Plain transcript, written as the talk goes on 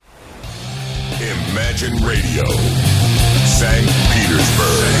Imagine Radio, St.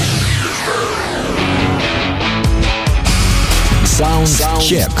 Petersburg.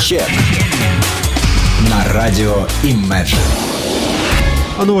 СаундЧеке на радио Imagine.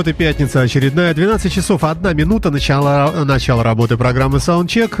 Ну вот и пятница очередная, 12 часов 1 минута, начало работы программы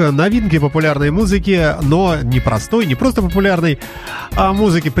SoundCheck. Новинки популярной музыки, но не простой, не просто популярной, а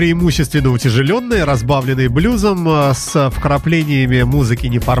музыки преимущественно утяжеленной, разбавленной блюзом, с вкраплениями музыки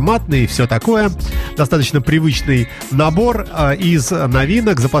неформатной и все такое. Достаточно привычный набор из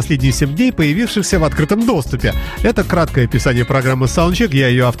новинок за последние 7 дней, появившихся в открытом доступе. Это краткое описание программы SoundCheck. Я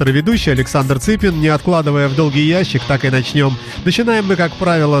ее автор и ведущий Александр Цыпин. Не откладывая в долгий ящик, так и начнем. Начинаем мы, как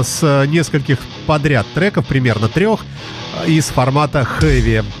правило, с нескольких подряд треков, примерно 3, из формата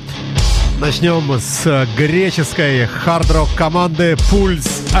хэви. Начнем с греческой хард-рок команды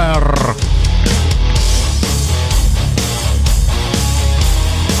Pulse R.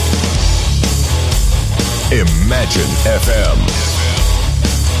 Imagine FM.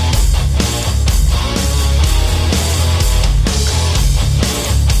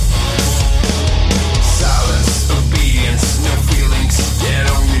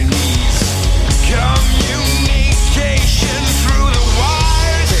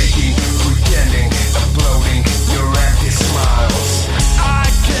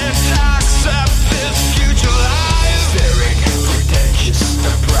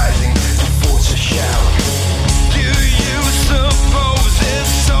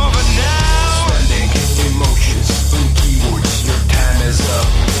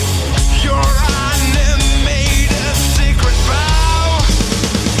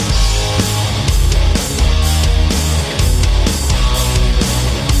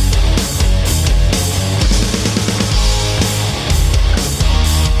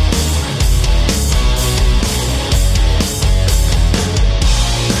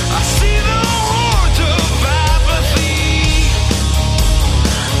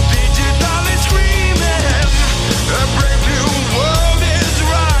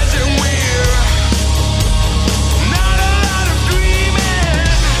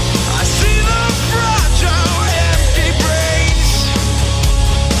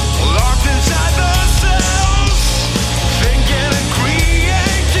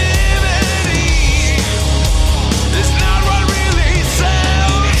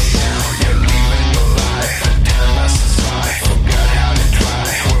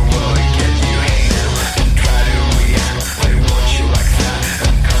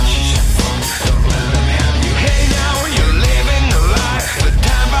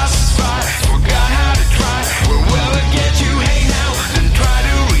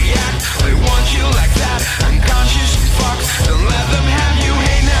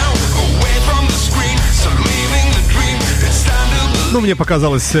 Мне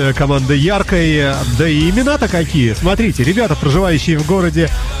показалась команда яркой, да и имена-то какие. Смотрите, ребята, проживающие в городе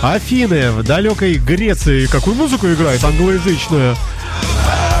Афины, в далекой Греции, какую музыку играют? Англоязычную.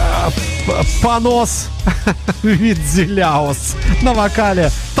 Панос Видзеляос на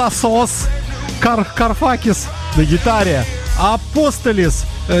вокале, Тасос Карфакис на гитаре, Апостолис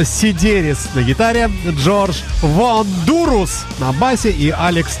Сидерис на гитаре, Джордж Вондурус на басе и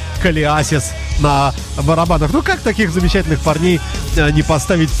Алекс Калиасис на барабанах. Ну как таких замечательных парней не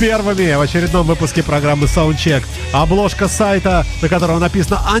поставить первыми в очередном выпуске программы SoundCheck? Обложка сайта, на котором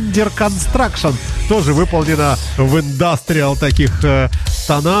написано Under Construction, тоже выполнена в индастриал таких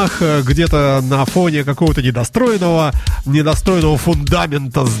тонах, где-то на фоне какого-то недостроенного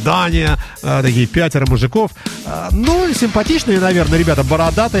фундамента здания. Такие 5 мужиков. Ну, симпатичные, наверное, ребята,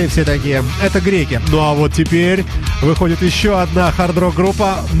 бородатые все такие. Это греки. Ну а вот теперь выходит еще одна хард-рок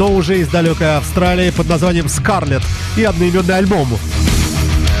группа, но уже из далекой Австралии, под названием Skarlet, и одноименный альбом.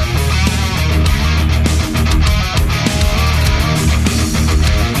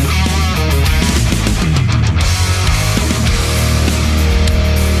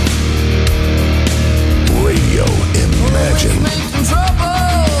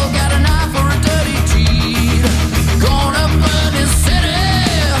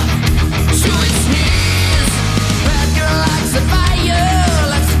 Fire,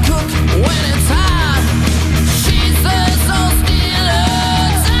 likes to cook when it's hot. She's so still.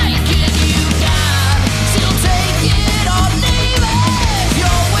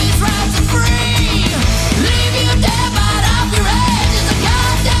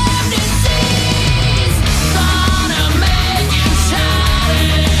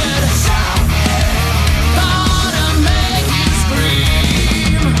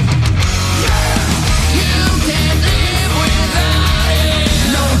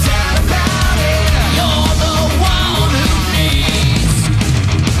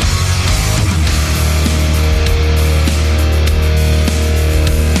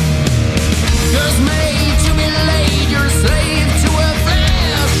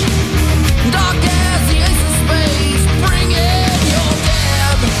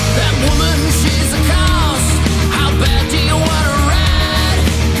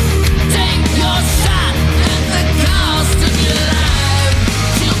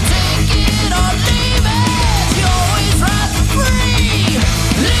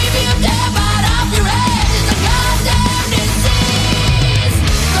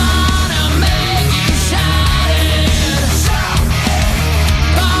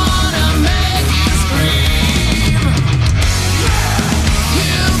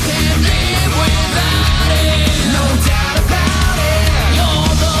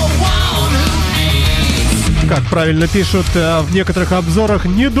 правильно пишут в некоторых обзорах.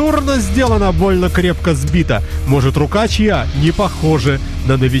 Недурно сделано, больно крепко сбито. Может, рука чья? Не похоже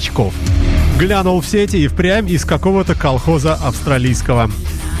на новичков. Глянул в сети и впрямь из какого-то колхоза австралийского.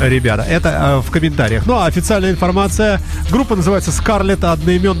 Ребята, это в комментариях. Ну а официальная информация. Группа называется Skarlet,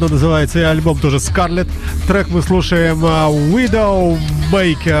 одноименно называется и альбом тоже Skarlet. Трек мы слушаем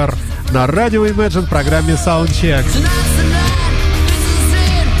Widowmaker на радио Imagine в программе СаундЧеке.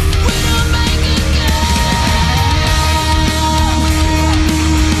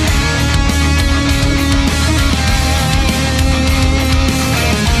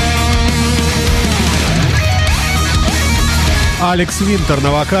 Алекс Винтер на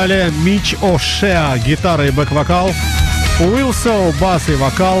вокале, Мич О'Шеа гитара и бэк-вокал, Уилл Соу бас и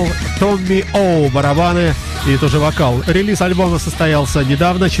вокал, Томми Оу барабаны и тоже вокал. Релиз альбома состоялся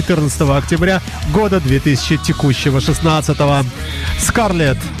недавно, 14 октября года 2016.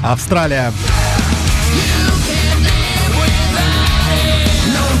 Skarlet, Австралия.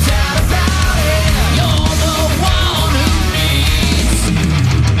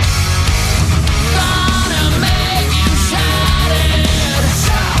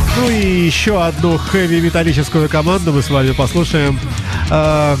 Ну и еще одну хэви-металлическую команду мы с вами послушаем.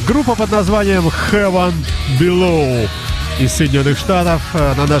 Группа под названием Heaven Below из Соединенных Штатов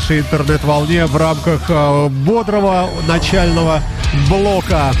на нашей интернет-волне в рамках бодрого начального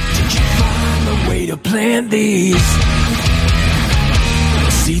блока.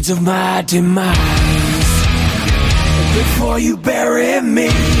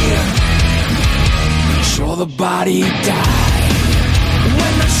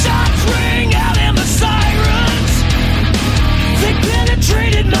 When the shots ring out and the sirens, they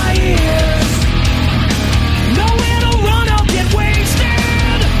penetrated my ears. Nowhere to run, I'll get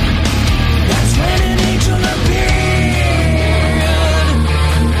wasted. That's when an angel appeared.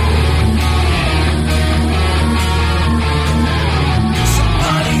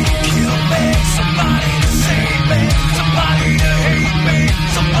 Somebody to kill me, somebody to save me, somebody to hate me,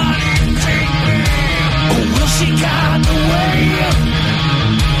 somebody to take me. Oh, will she guide the way?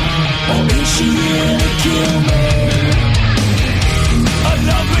 Or is she here to kill me? A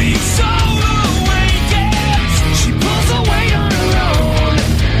lovely soul awakens. She pulls away on her own.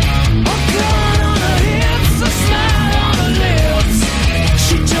 A gun on her hips, a smile on her lips.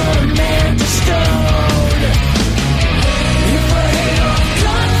 She turned a man to stone. If a hail of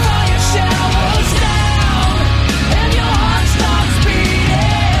gunfire showers down and your heart stops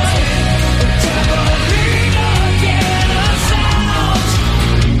beating, the Devilina again a sound.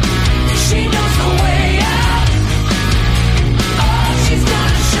 She knows the way out. Oh, she's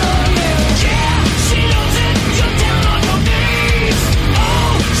gonna show you. Yeah, she knows it. You're down on your knees.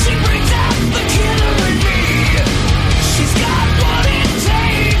 Oh, she brings out the killer in me. She's got what it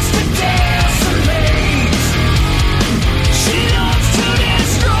takes to decimate. She loves to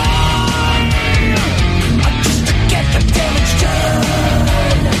destroy. Just to get the damage done.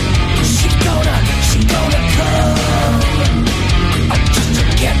 She's gonna come. Just to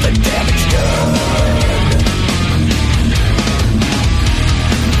get the damage done.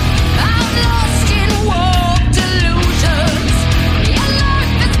 I'm lost in warped delusions. Your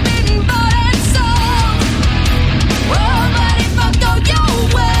life has been bought and sold. Oh, but if I go your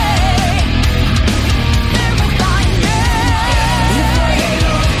way, there will find me. If a hail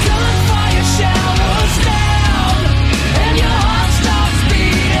of gunfire showers down and your heart stops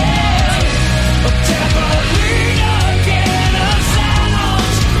beating, a Devilina again a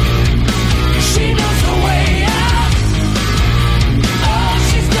sound. She knows the way out. Oh,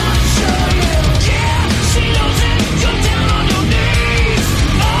 she's gonna show you. Yeah, she knows it. You're down on your knees.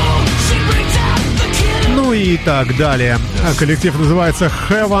 Oh, she brings out the killer. Ну и так далее. Коллектив называется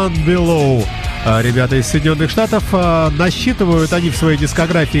Heaven Below. Ребята из Соединенных Штатов. Насчитывают они в своей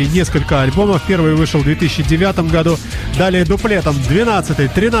дискографии несколько альбомов. Первый вышел в 2009 году. Далее дуплетом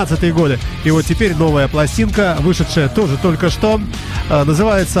 12-13 годы. И вот теперь новая пластинка, вышедшая тоже только что.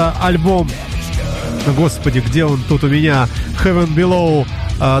 Называется альбом... Господи, где он тут у меня? Heaven Below.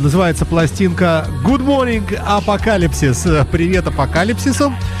 Называется пластинка Good Morning Apocalypse. Привет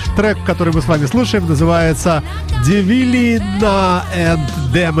апокалипсису. Трек, который мы с вами слушаем, называется Devilina and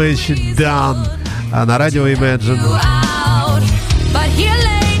Damage Done на радио Imagine. But here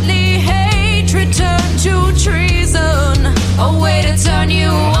lately, hatred turned to treason. A way to turn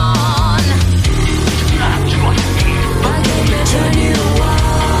you on. A way to turn you on.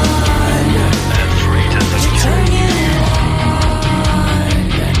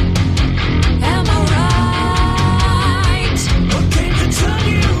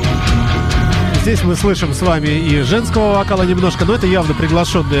 здесь мы слышим с вами и женского вокала немножко, но это явно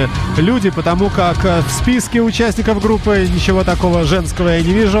приглашенные люди, потому как в списке участников группы ничего такого женского я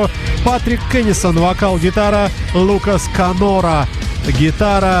не вижу. Патрик Кеннисон, вокал, гитара, Лукас Канора,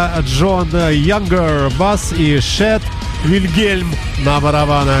 гитара, Джон Янгер, бас и Шет Вильгельм на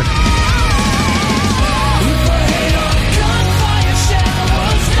барабанах.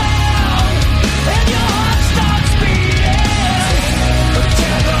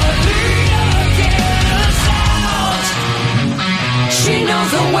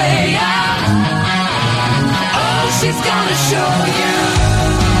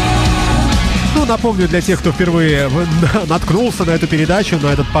 Ну, напомню для тех, кто впервые наткнулся на эту передачу, на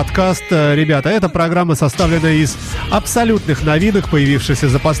этот подкаст, ребята, эта программа составлена из абсолютных новинок, появившихся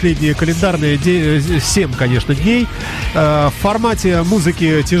за последние календарные 7, конечно, дней, в формате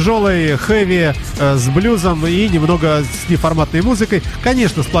музыки тяжелой, хэви, с блюзом и немного с неформатной музыкой.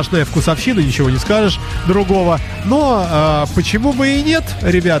 Конечно, сплошная вкусовщина, ничего не скажешь другого, но почему бы и нет,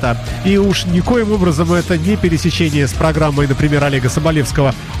 ребята? И уж никоим образом это не пересечение с программой, например, Олега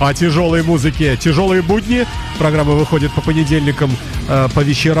Соболевского о тяжелой музыке «Тяжелые будни». Программа выходит по понедельникам, по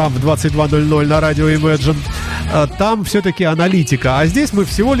вечерам в 22:00 на радио Imagine. Там все-таки аналитика. А здесь мы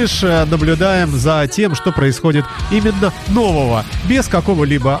всего лишь наблюдаем за тем, что происходит именно нового, без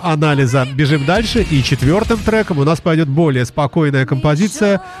какого-либо анализа. Бежим дальше. И 4-м треком у нас пойдет более спокойная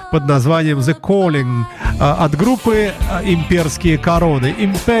композиция под названием «The Calling» от группы «Имперские короны».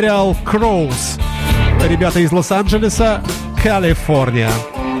 Imperial Crows. Ребята из Лос-Анджелеса, Калифорния.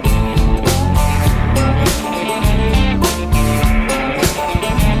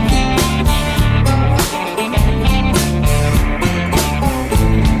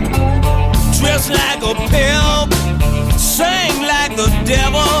 Like a pimp, sing like the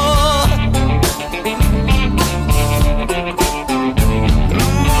devil.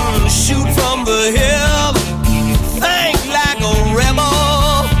 Shoot from the hip, think like a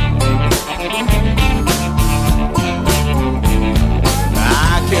rebel.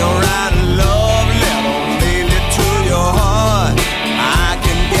 I can write a love letter, mail it to your heart. I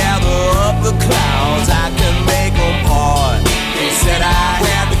can gather up the clouds, I can make them part. They said I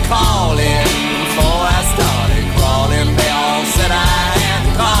had to call in. Said I had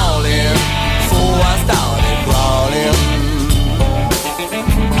to call him before I started crawling.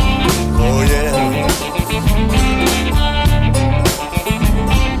 Oh yeah.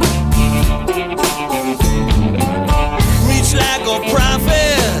 Reach like a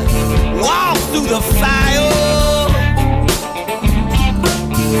prophet, walk through the fire.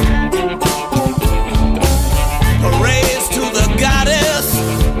 Raise to the goddess,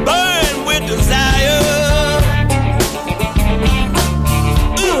 burn with desire.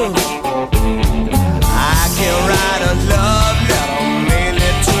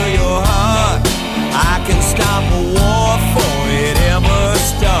 Stop a war before it ever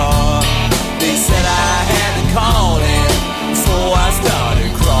started. They said I had to call in before I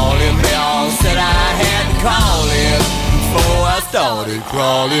started crawling. They all said I had to call in before I started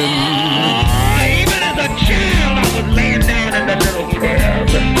crawling. Even as a child, I was laying down in the little crib,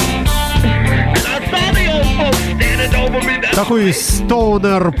 and I saw the old folks standing over me. Такой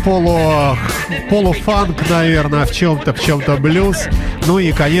стоунер, полуфанк, наверное, в чем-то блюз. Ну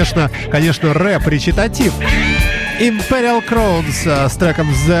и, конечно, рэп, речитатив. Imperial Crows с треком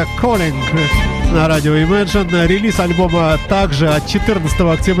The Calling на радио Imagine. Релиз альбома также от 14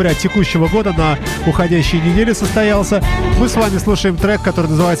 октября текущего года на уходящей неделе состоялся. Мы с вами слушаем трек, который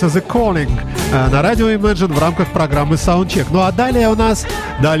называется The Calling на радио Imagine в рамках программы СаундЧек. Ну а далее у нас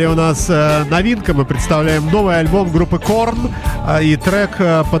новинка. Мы представляем новый альбом группы Korn и трек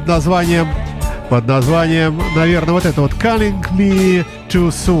под названием, наверное, вот это вот «Calling Me Too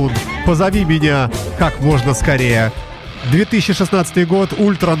Soon». «Позови меня как можно скорее». 2016 год,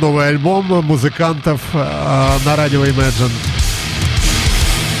 ультра новый альбом музыкантов на радио Imagine.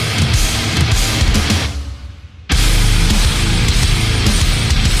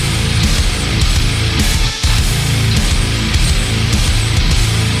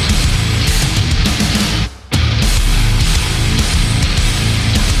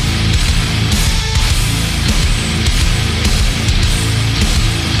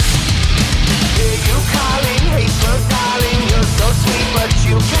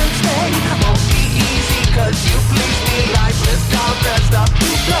 You can stay, won't be easy, 'cause you please me like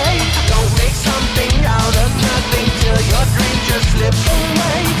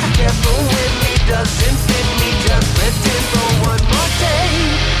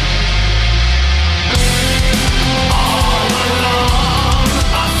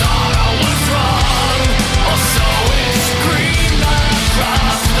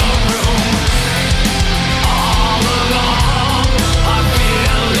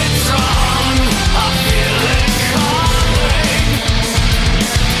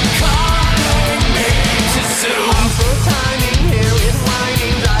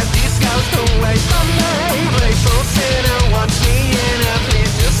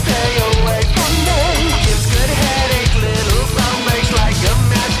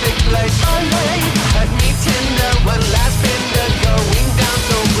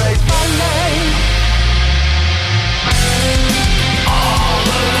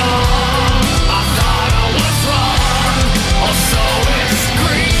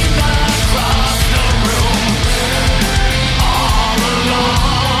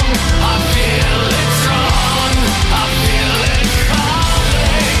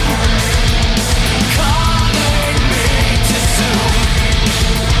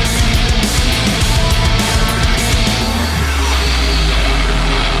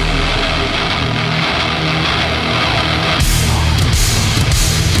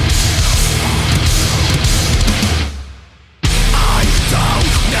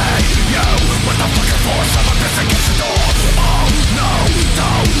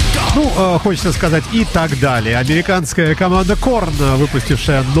Хочется сказать и так далее. Американская команда Korn,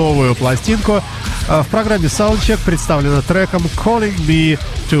 выпустившая новую пластинку, в программе SoundCheck представлена треком Calling Me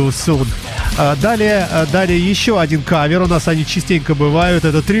Too Soon. Далее еще один кавер. У нас они частенько бывают.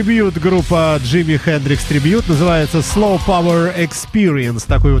 Это трибьют группа Jimi Hendrix Tribute. Называется Soulpower Experience.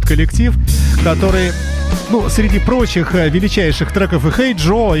 Такой вот коллектив, который, среди прочих величайших треков и Hey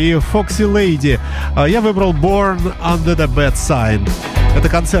Joe, и Foxy Lady, я выбрал Born Under the Bad Sign. Это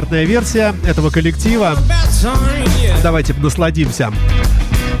концертная версия этого коллектива. Давайте насладимся.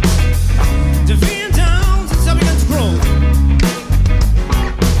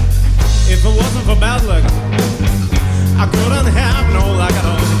 If it wasn't for bad luck, I couldn't have no luck at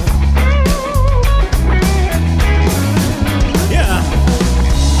all. Yeah,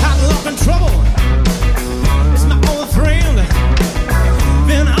 had luck and trouble. It's my old friend.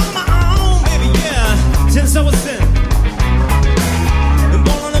 Been on my own, baby, yeah, since I was 10. Been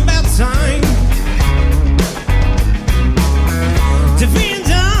born on a bad time. To being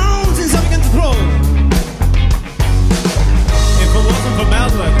down since I began to grow. If it wasn't for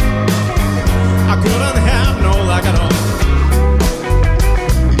bad luck, I couldn't have no luck at all.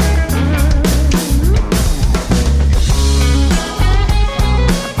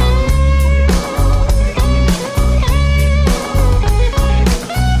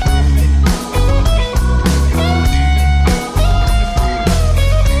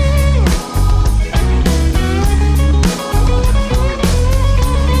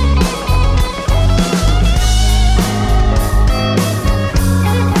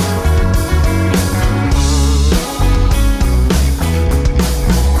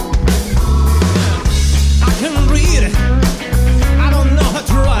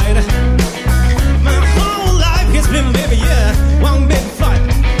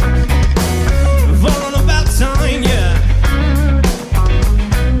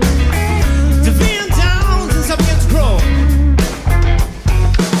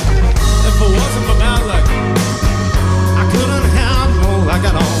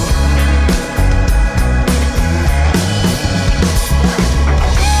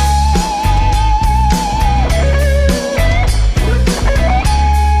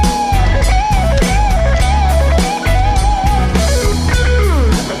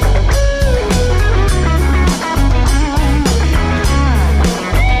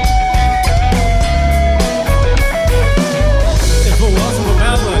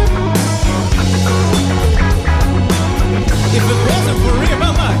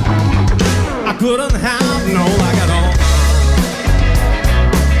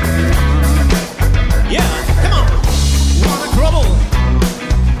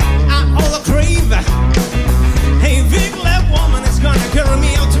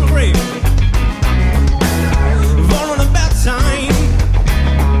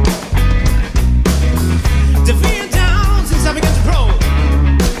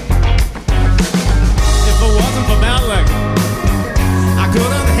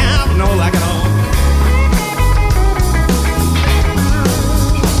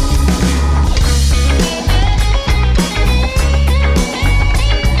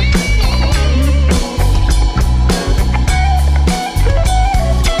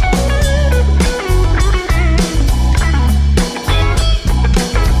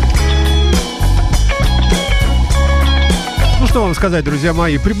 Сказать, друзья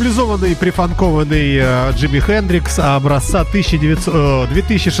мои, приблизованный, прифанкованный Джимми Хендрикс образца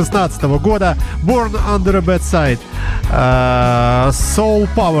 2016 года, Born Under a Bad Sign.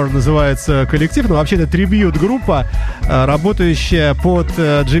 Soulpower называется коллектив, но вообще это трибьют-группа, работающая под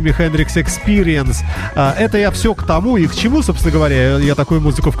Jimi Hendrix Experience. Это я все к тому и к чему, собственно говоря, я такую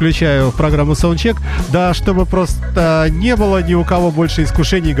музыку включаю в программу SoundCheck, да, чтобы просто не было ни у кого больше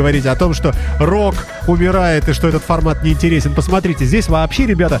искушений говорить о том, что рок умирает и что этот формат неинтересен. Посмотрите, здесь вообще,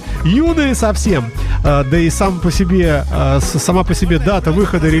 ребята, юные совсем. Да и сама по себе дата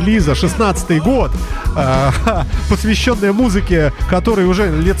выхода релиза, 16-й год, посвященная музыке, которой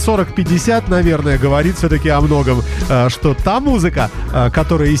уже лет 40-50, наверное, говорит все-таки о многом, что та музыка,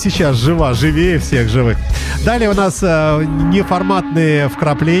 которая и сейчас жива, живее всех живых. Далее у нас неформатные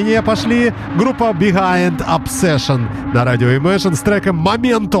вкрапления пошли. Группа Behind Obsession на радио Imagine с треком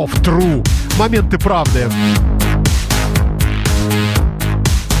Moment of True. Моменты правды.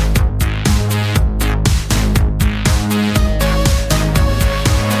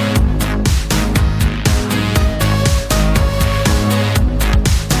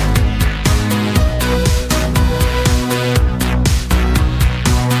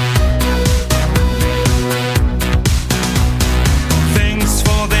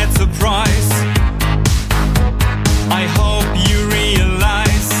 I hope you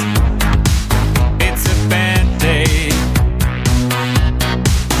realize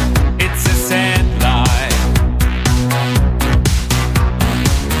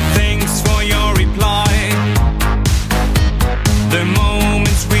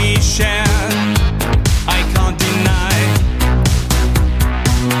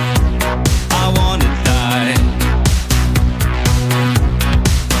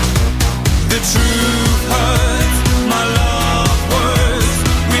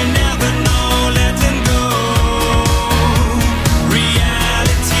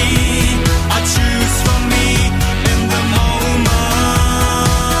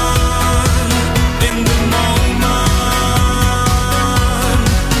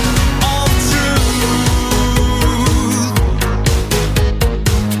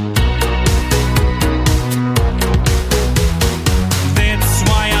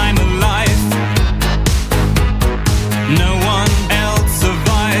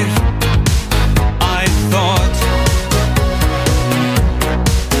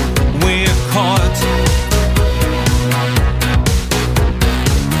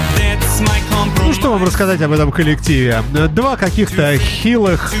рассказать об этом коллективе. Два каких-то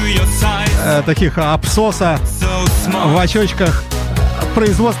хилых, таких абсоса в очочках.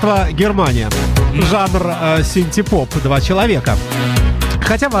 Производство Германия. Жанр синти-поп. Два человека.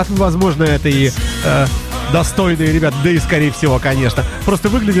 Хотя, возможно, это и достойные ребята, да и скорее всего, конечно. Просто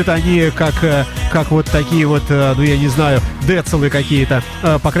выглядят они как вот такие вот, ну я не знаю, децелы какие-то,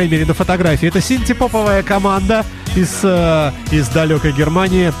 по крайней мере на фотографии. Это синти-поповая команда из далекой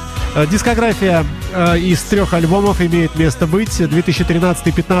Германии. Дискография из 3 альбомов имеет место быть.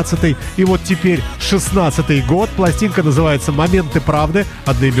 2013, 15 и вот теперь 16 год. Пластинка называется «Моменты правды».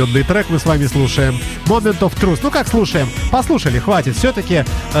 Одноименный трек мы с вами слушаем. Moment of Truth. Ну как слушаем? Послушали, хватит. Все-таки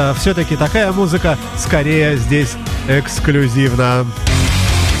такая музыка скорее здесь эксклюзивна.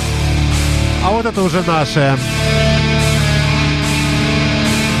 А вот это уже наше.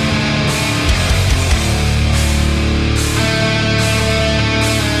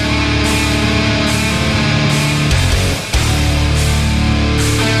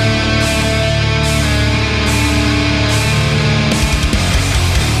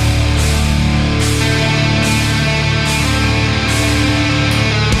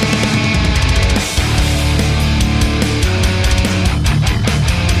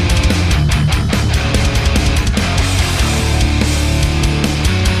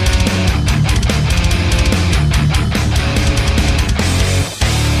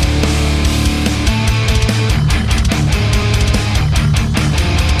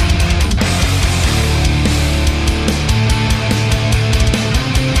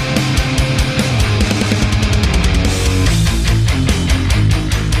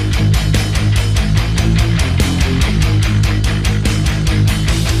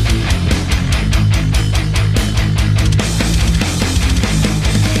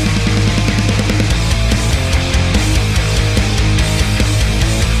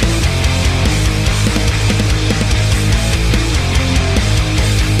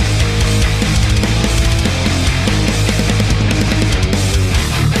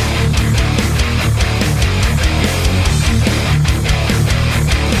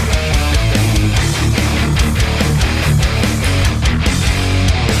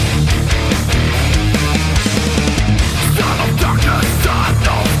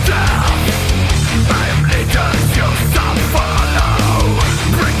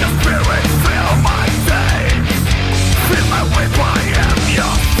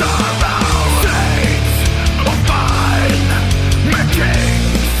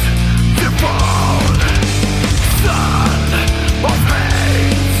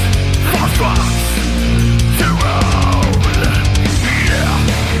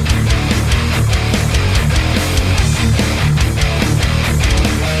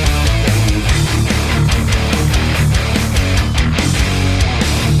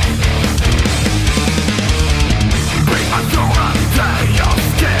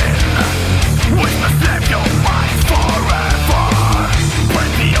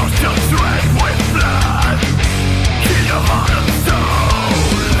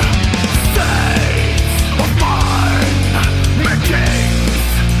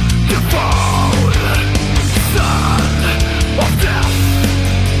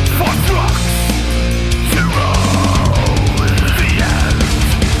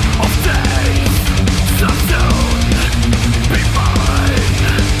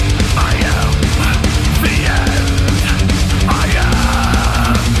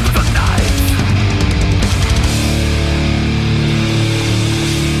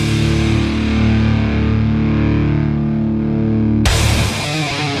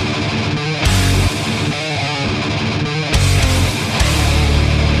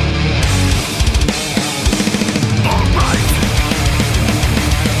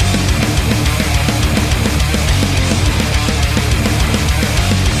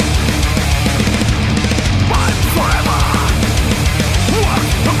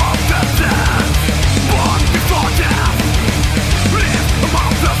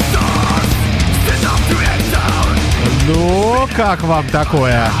 Как вам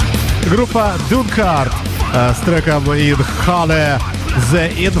такое? Группа Drunkard с треком Inferno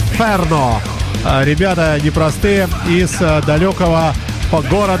The Inferno. Ребята непростые из далекого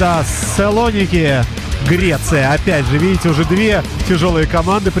города Салоники, Греция. Опять же, видите, уже две тяжелые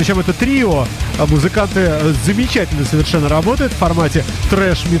команды, причем это трио. Музыканты замечательно совершенно работают в формате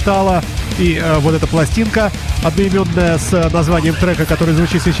трэш-металла. И вот эта пластинка одноименная с названием трека, который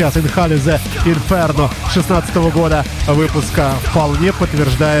звучит сейчас, Inferno The Inferno 16 года выпуска, вполне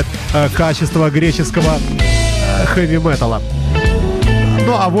подтверждает качество греческого хэви-металла.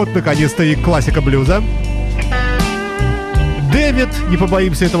 Ну а вот наконец-то и классика блюза. Дэвид, не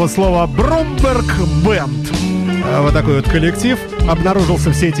побоимся этого слова, Bromberg Band. Вот такой вот коллектив обнаружился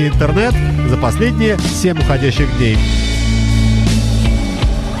в сети интернет за последние 7 уходящих дней.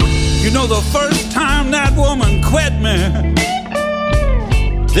 You know, the first time that woman quit me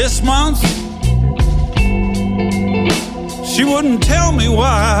this month, she wouldn't tell me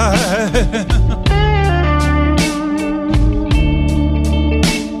why.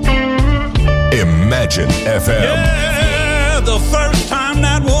 Imagine FM. Yeah, the first time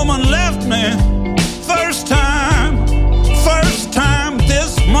that woman left me, first time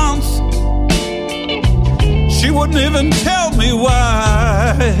this month, she wouldn't even tell me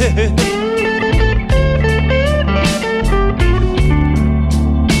why.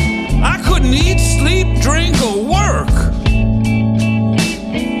 I couldn't eat, sleep, drink, or work.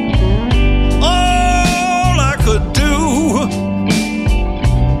 All I could do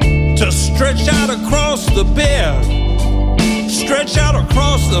to stretch out across the bed, stretch out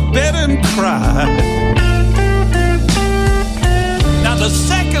across the bed and cry. Now the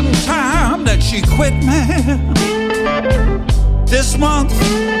second time that she quit me this month,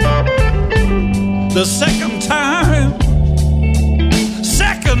 the second time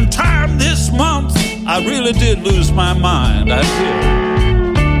this month, I really did lose my mind, I did.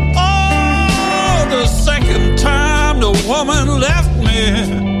 Oh, the second time the woman left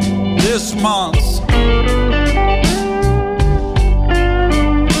me this month,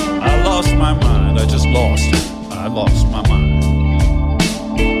 I lost my mind. I just lost it. I lost my mind.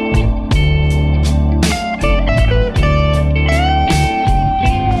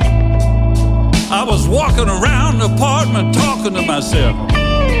 I was walking around the apartment talking to myself.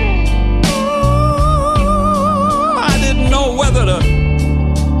 I didn't know whether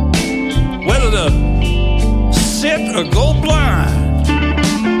to sit or go blind.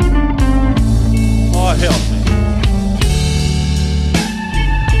 Oh, help me.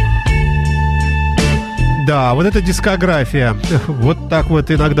 Да, вот эта дискография. Вот так вот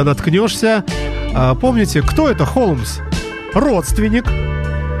иногда наткнешься. Помните, кто это? Холмс. Родственник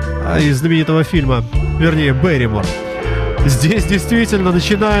из знаменитого фильма, вернее, Берримор. Здесь действительно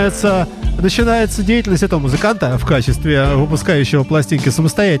начинается деятельность этого музыканта в качестве выпускающего пластинки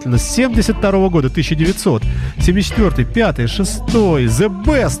самостоятельно с 72 года, 1974, 5, 6, The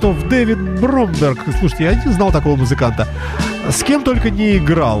Best of David Bromberg. Слушайте, я не знал такого музыканта. С кем только не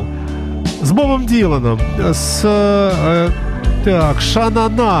играл. С Бобом Диланом, с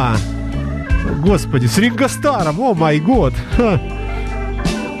Шанана, господи, с Ринго Старом, о май год.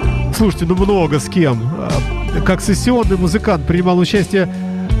 Слушайте, ну много с кем. Как сессионный музыкант принимал участие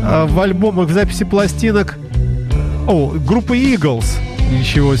в альбомах, в записи пластинок группы Eagles,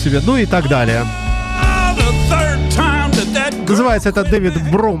 ничего себе, ну и так далее. Называется это Дэвид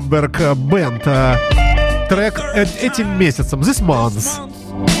Бромберг Бенд. Трек этим месяцем, This Month.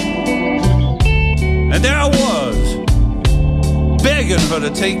 And there I was, begging her to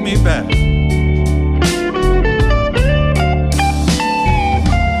take me back.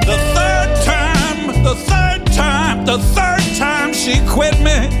 The third time she quit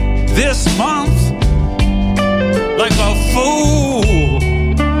me this month. Like a fool,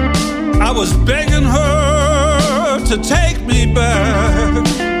 I was begging her to take me back.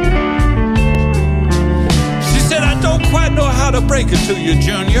 She said, I don't quite know how to break it to you,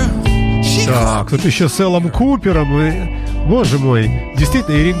 Junior. Так, тут еще с Эллом Купером и, боже мой,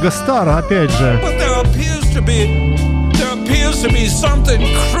 действительно, и Ринго Стар, опять же.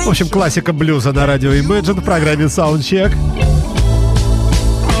 В общем, классика блюза на радио Imagine в программе СаундЧек.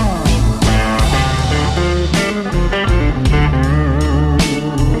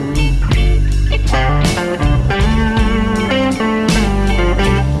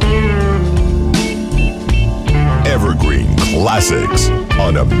 Evergreen Classics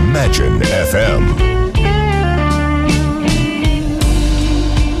on Imagine FM.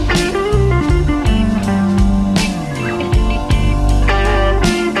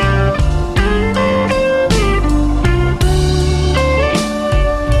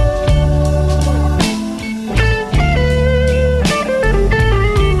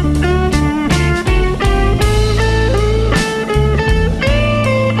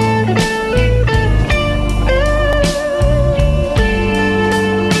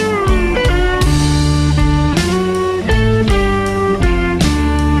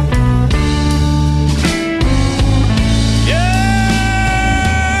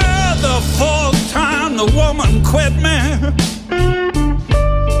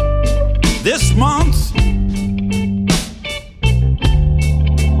 This month,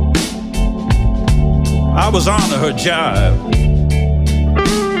 I was on to her jive.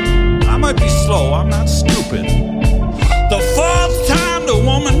 I might be slow, I'm not stupid. The father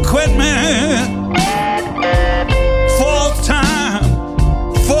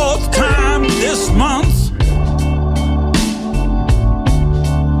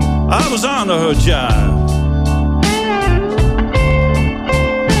to her jive.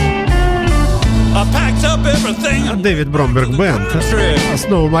 I packed up everything. Дэвид Бромберг Бэнд с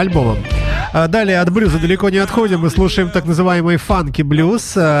новым альбомом. Далее от блюза далеко не отходим. Мы слушаем так называемый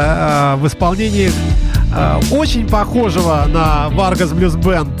фанки-блюз в исполнении очень похожего на Vargas Blues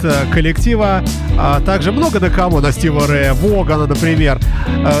Band коллектива. Также много на кого. На Стива Рэя, Вогана, например.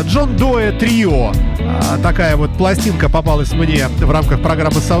 Джон Доэ Трио. Такая вот пластинка попалась мне в рамках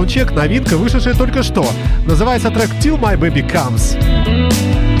программы СаундЧек. Новинка, вышедшая только что. Называется трек «Till My Baby Comes».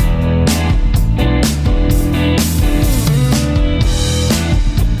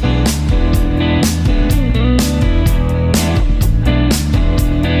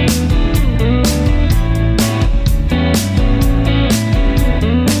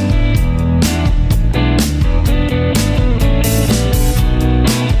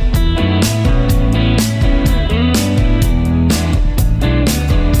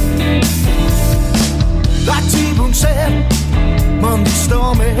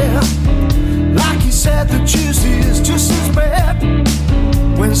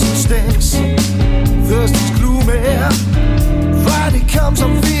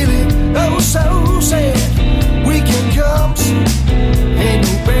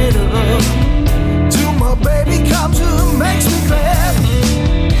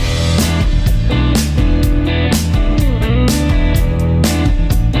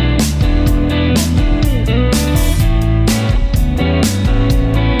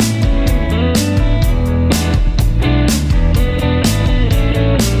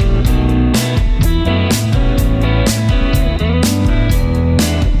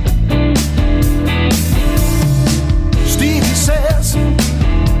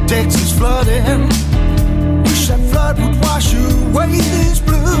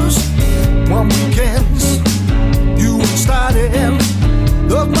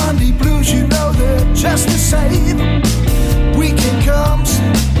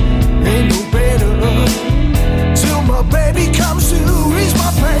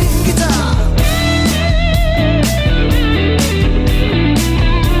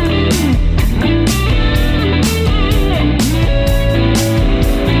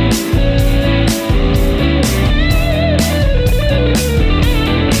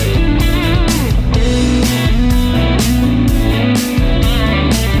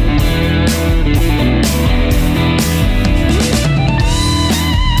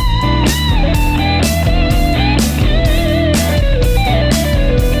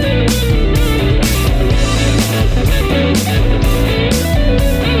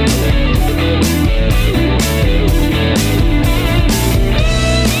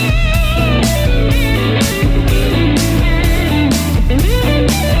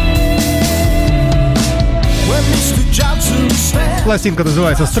 Пластинка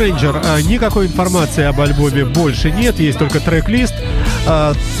называется Stranger. Никакой информации об альбоме больше нет, есть только трек-лист.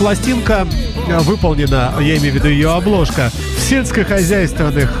 Пластинка выполнена, я имею в виду ее обложка, в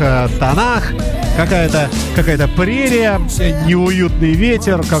сельскохозяйственных тонах. Какая-то прерия, неуютный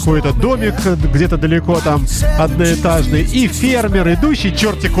ветер, какой-то домик где-то далеко там одноэтажный и фермер, идущий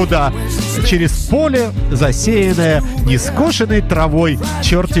черти куда через поле, засеянное нескошенной травой,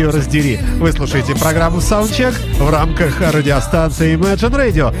 черт ее раздери. Вы слушаете программу «Саундчек» в рамках радиостанции Imagine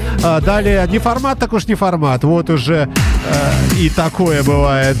Radio. Далее не формат, так уж не формат. Вот уже и такое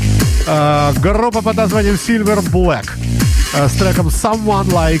бывает. Группа под названием Silverblack с треком Someone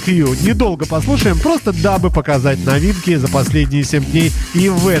Like You. Недолго послушаем, просто дабы показать новинки за последние 7 дней и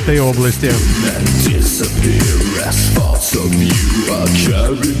в этой области.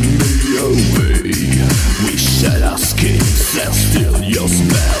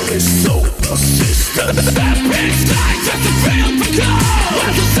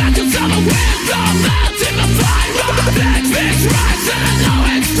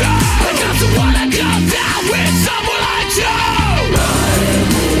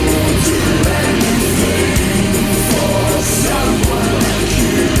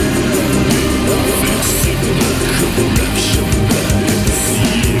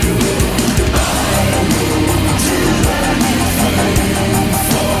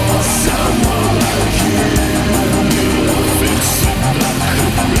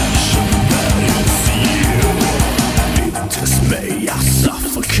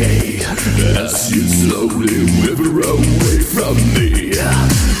 As you slowly wither away from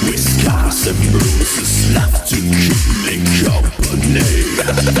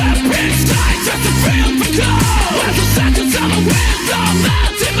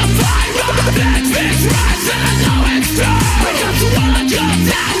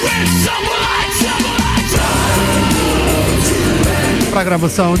Программа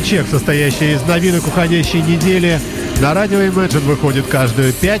 «СаундЧек», состоящая из новинок уходящей недели, на радио Imagine выходит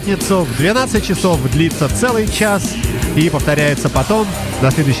каждую пятницу. В 12 часов длится целый час и повторяется потом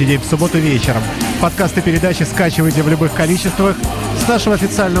на следующий день в субботу вечером. Подкасты передачи скачивайте в любых количествах с нашего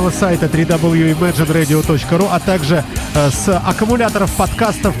официального сайта www.imagineradio.ru, а также с аккумуляторов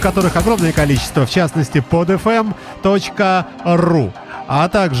подкастов, которых огромное количество, в частности podfm.ru, а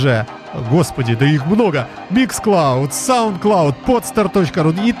также, господи, да их много, Mixcloud, SoundCloud,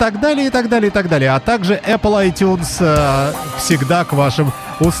 Podster.ru и так далее, и так далее, и так далее, а также Apple iTunes всегда к вашим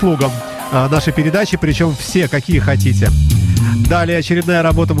услугам. Наши передачи, причем все, какие хотите. Далее очередная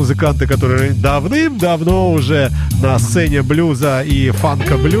работа музыканта, который давным-давно уже на сцене блюза и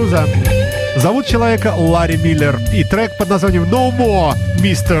фанка-блюза. Зовут человека Ларри Миллер, и трек под названием No More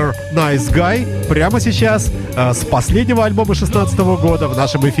Mr. Nice Guy прямо сейчас с последнего альбома 2016 года в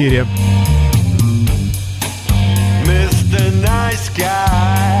нашем эфире. Mr. Nice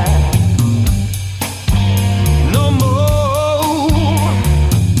Guy, no more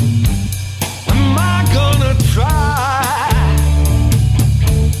am I gonna try.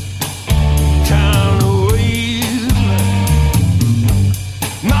 Time to wave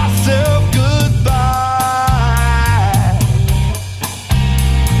myself goodbye.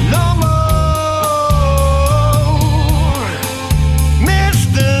 No more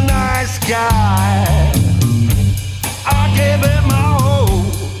Mr. Nice Guy. I gave it my all,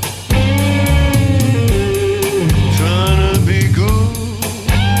 trying to be good.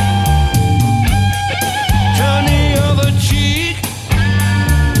 Turn the other cheek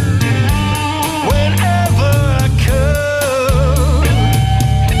whenever I could,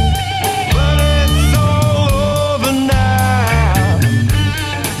 but it's all over now.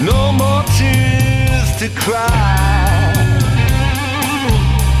 No more tears to cry.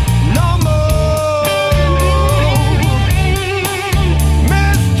 No more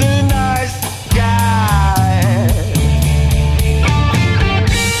Mr. Nice Guy.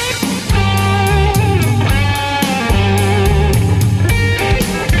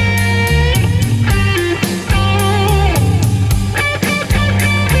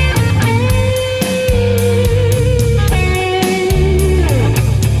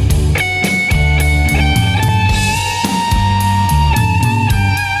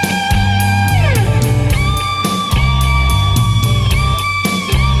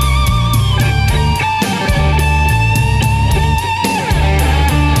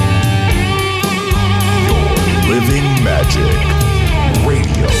 Living Magic.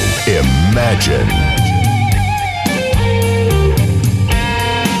 Radio Imagine.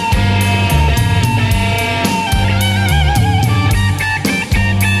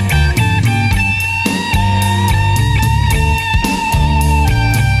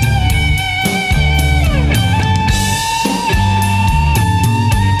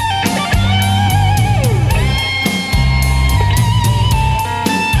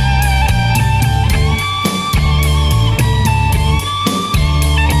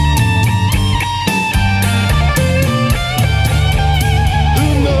 Who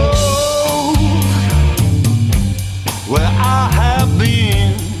knows where I have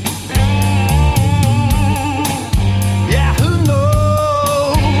been? Yeah, who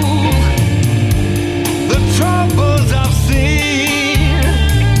knows the troubles I've seen?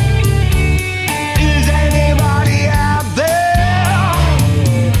 Is anybody out there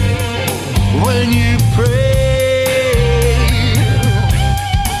when you pray?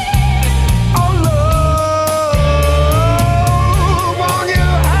 Oh Lord, won't you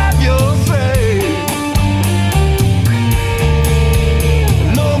have your say?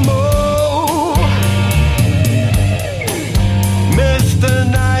 No more Mr.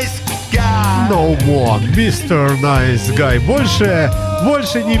 Nice Guy. No more Mr. Nice Guy.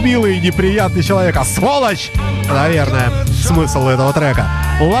 Больше не милый и неприятный человек, а сволочь, наверное, смысл этого трека.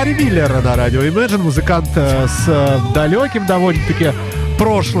 Ларри Миллер на радио Imagine, музыкант с далеким довольно-таки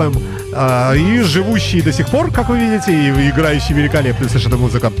прошлым и живущий до сих пор, как вы видите, и играющий великолепную совершенно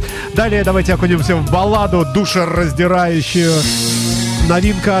музыку. Далее давайте окунемся в балладу душераздирающую.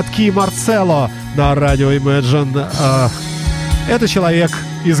 Новинка от Marcello на радио Imagine. Это человек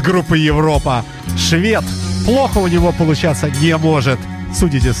из группы Европа. Швед. Плохо у него получаться не может.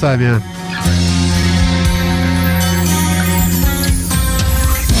 Судите сами.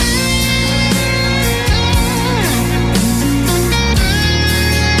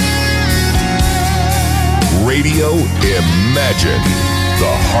 Radio Imagine.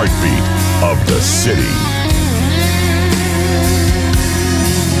 The heartbeat of the city.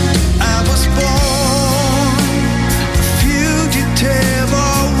 I was born a fugitive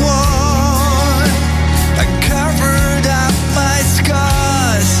or one. I covered up my scars.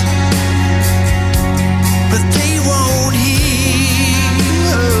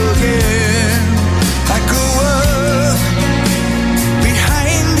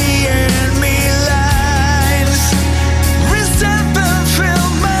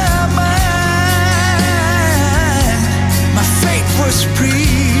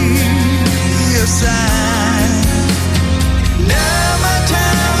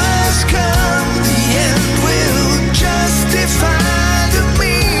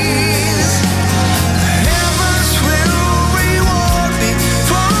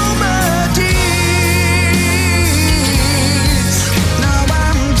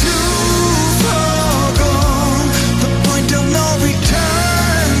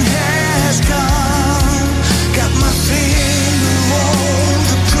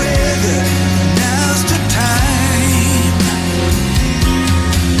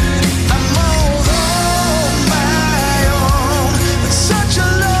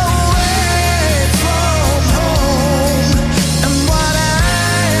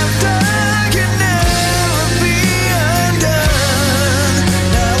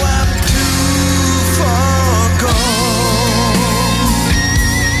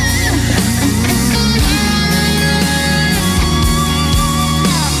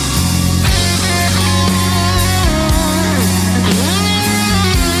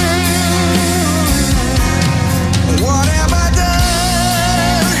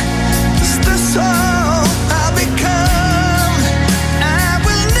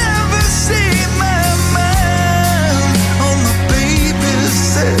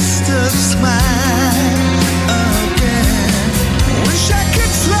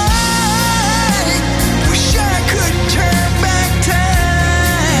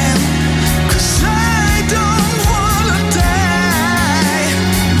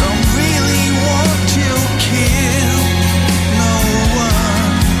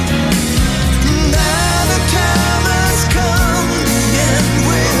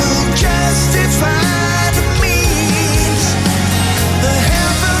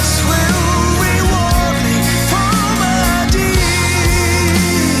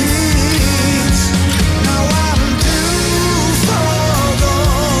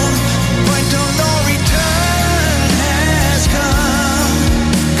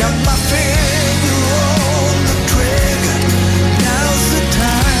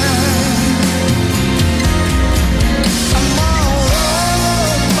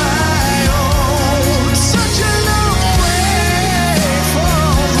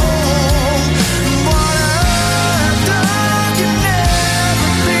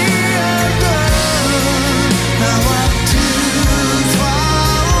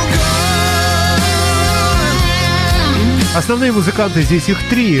 Основные музыканты здесь их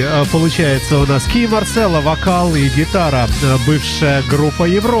три. Получается у нас Ки, Марселло, вокал и гитара. Бывшая группа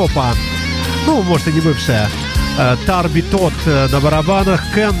Европа. Ну, может и не бывшая. Тарби Тот на барабанах,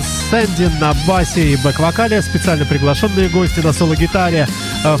 Кен Сэндин на басе и бэк-вокале. Специально приглашенные гости на соло-гитаре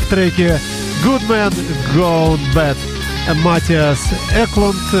в треке Good Man Gone Bad. Матиас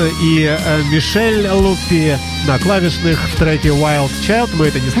Эклунд и Мишель Лупи на клавишных в треке Wild Child. Мы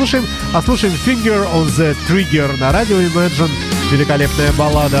это не слушаем, а слушаем Finger on the Trigger на радио Imagine. Великолепная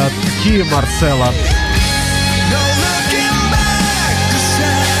баллада от Ки Марселло.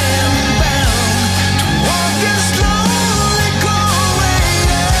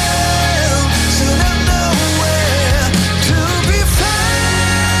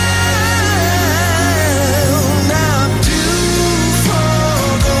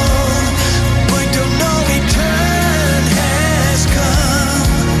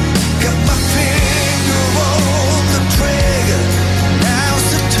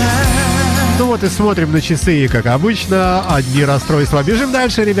 Вот и смотрим на часы, и, как обычно, одни расстройства. Бежим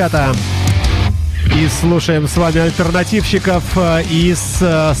дальше, ребята. И слушаем с вами альтернативщиков из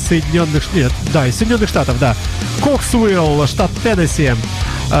Соединенных Штатов, да. Коксвилл, штат Теннесси.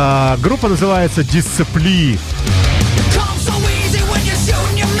 Группа называется Discipline.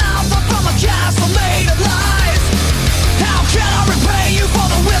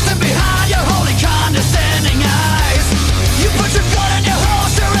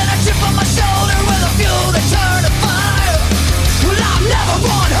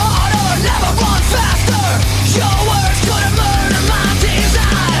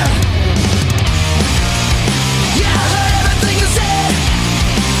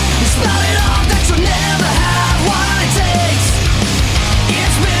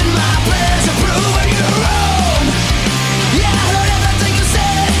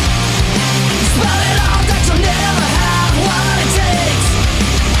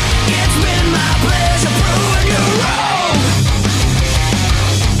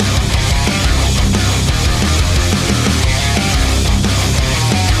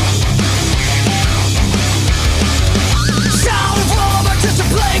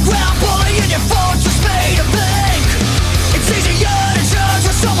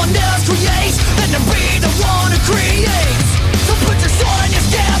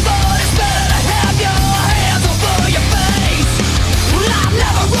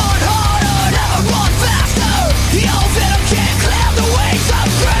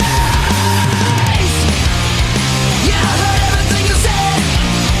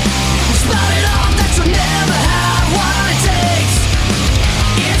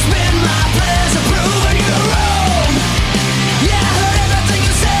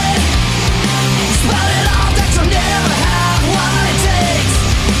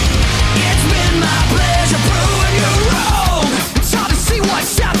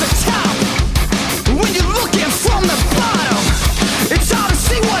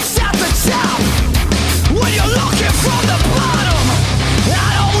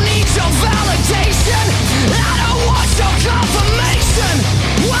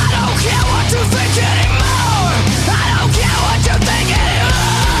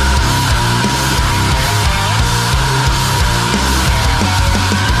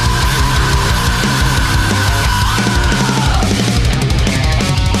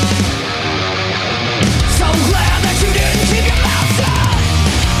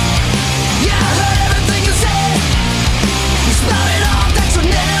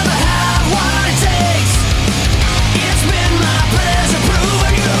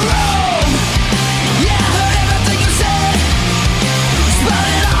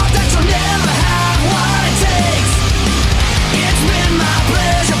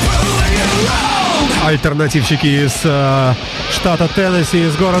 Альтернативщики из штата Теннесси,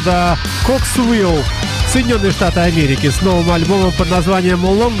 из города Коксвилл, Соединенные Штаты Америки, с новым альбомом под названием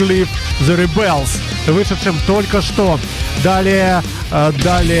Long Live the Rebels, вышедшим только что. Далее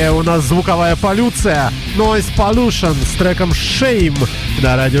у нас звуковая полюция, Noise Pollution с треком Shame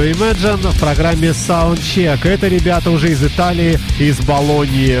на радио Imagine в программе SoundCheck. Это ребята уже из Италии, из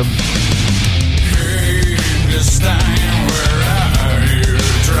Болоньи. I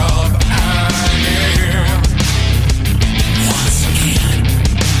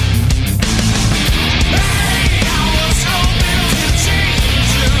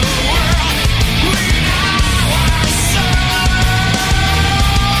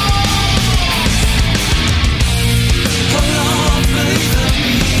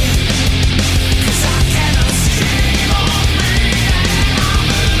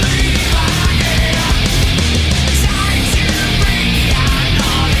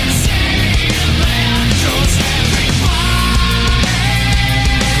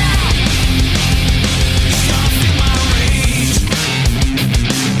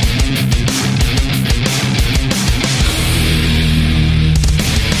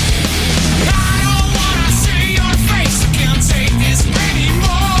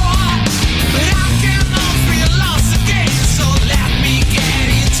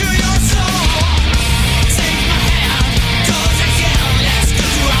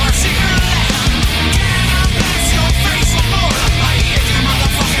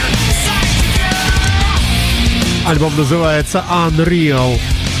Альбом называется Unreal.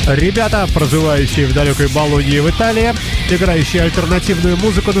 Ребята, проживающие в далекой Болонье в Италии, играющие альтернативную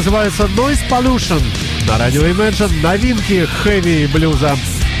музыку, называются Noise Pollution. На радио Imagine новинки хэви и блюза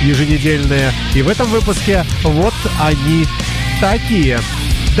еженедельные. И в этом выпуске вот они такие.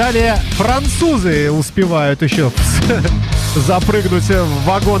 Далее французы успевают еще запрыгнуть в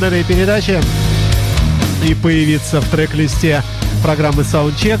вагон этой передачи и появиться в трек-листе программы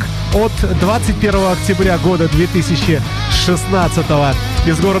СаундЧек от 21 октября года 2016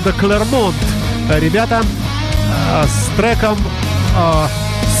 из города Клермонт. Ребята с треком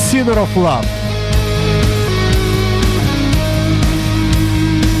Sinner of Love.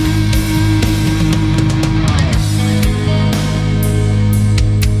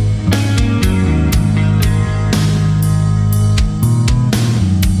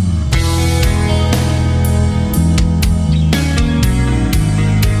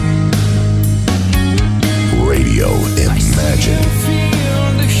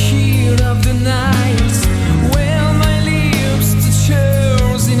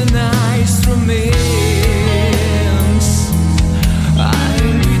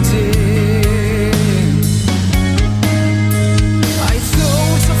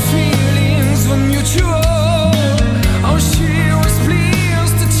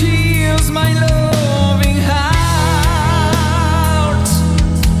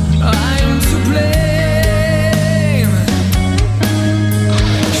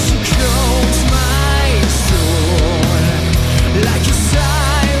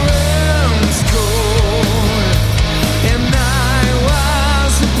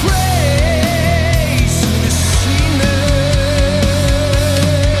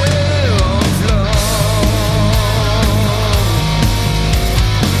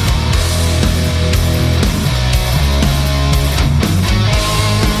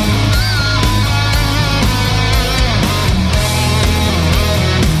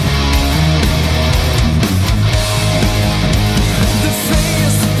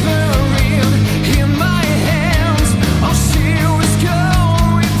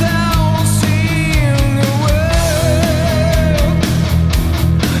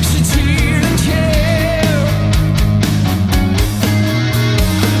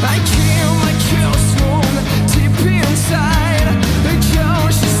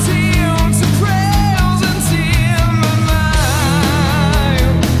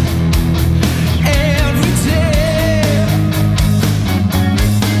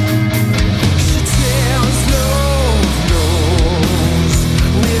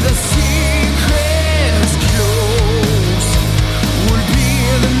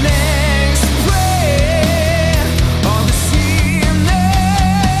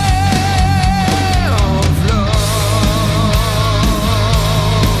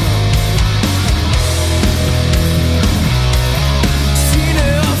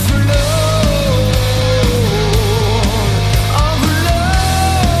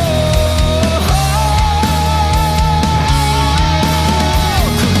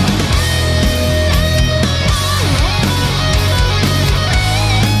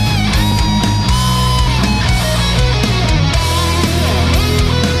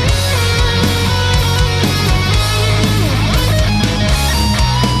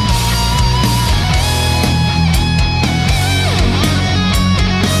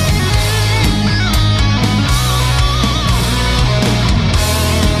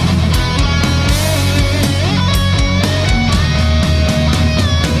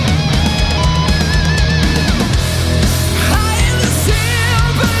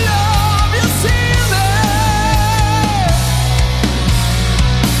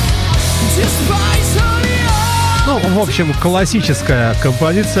 В общем, классическая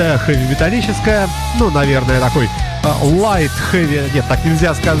композиция, хэви-металлическая. Ну, наверное, такой light heavy. Нет, так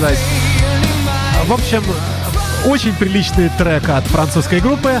нельзя сказать. В общем, очень приличный трек от французской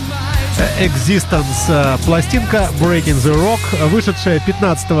группы Existence. Пластинка Breaking the Rock, вышедшая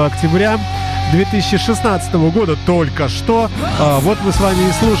 15 октября 2016 года только что. Вот мы с вами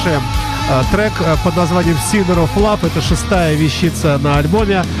и слушаем трек под названием Sinner of Love. Это 6-я вещица на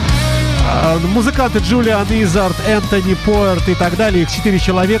альбоме. Музыканты Джулиан Изард, Энтони Поэрт и так далее. Их 4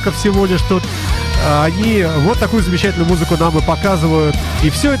 человека всего лишь тут. Они вот такую замечательную музыку нам и показывают. И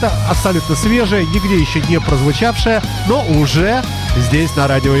все это абсолютно свежее, нигде еще не прозвучавшее, но уже здесь на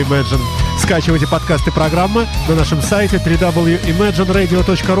радио Imagine. Скачивайте подкасты программы на нашем сайте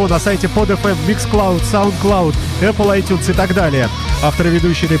www.imagineradio.ru, на сайте PodFM, Mixcloud, SoundCloud, Apple iTunes и так далее. Автор и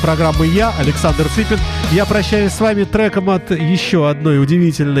ведущий этой программы я, Александр Цыпин. Я прощаюсь с вами треком от еще одной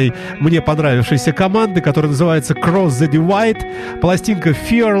удивительной, мне понравившейся команды, которая называется Cross the Divide. Пластинка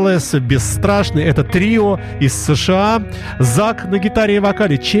Fearless, бесстрашный. Это трио из США. Зак на гитаре и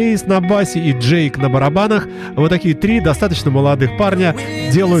вокале, Чейз на басе и Джейк на барабанах. Вот такие три достаточно молодых парня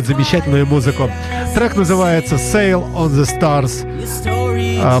делают замечательную музыку. Трек называется Sail on the Stars.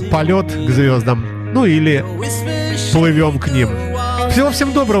 Полет к звездам. Ну или плывем к ним. Всего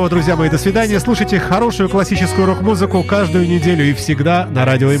всем доброго, друзья мои, до свидания. Слушайте хорошую классическую рок-музыку каждую неделю и всегда на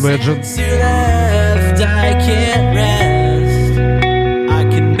радио Imagine.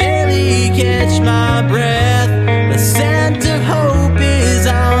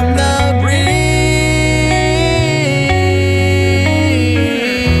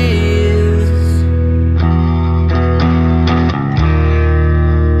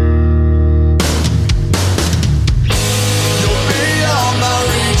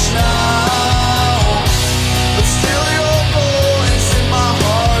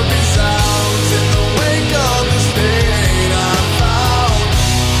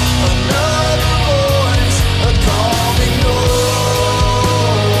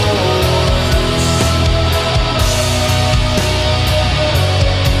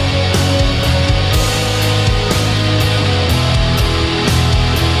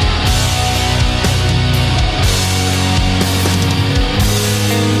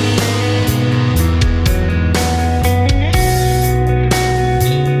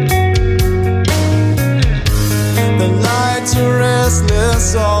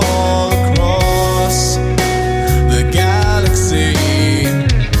 Restless all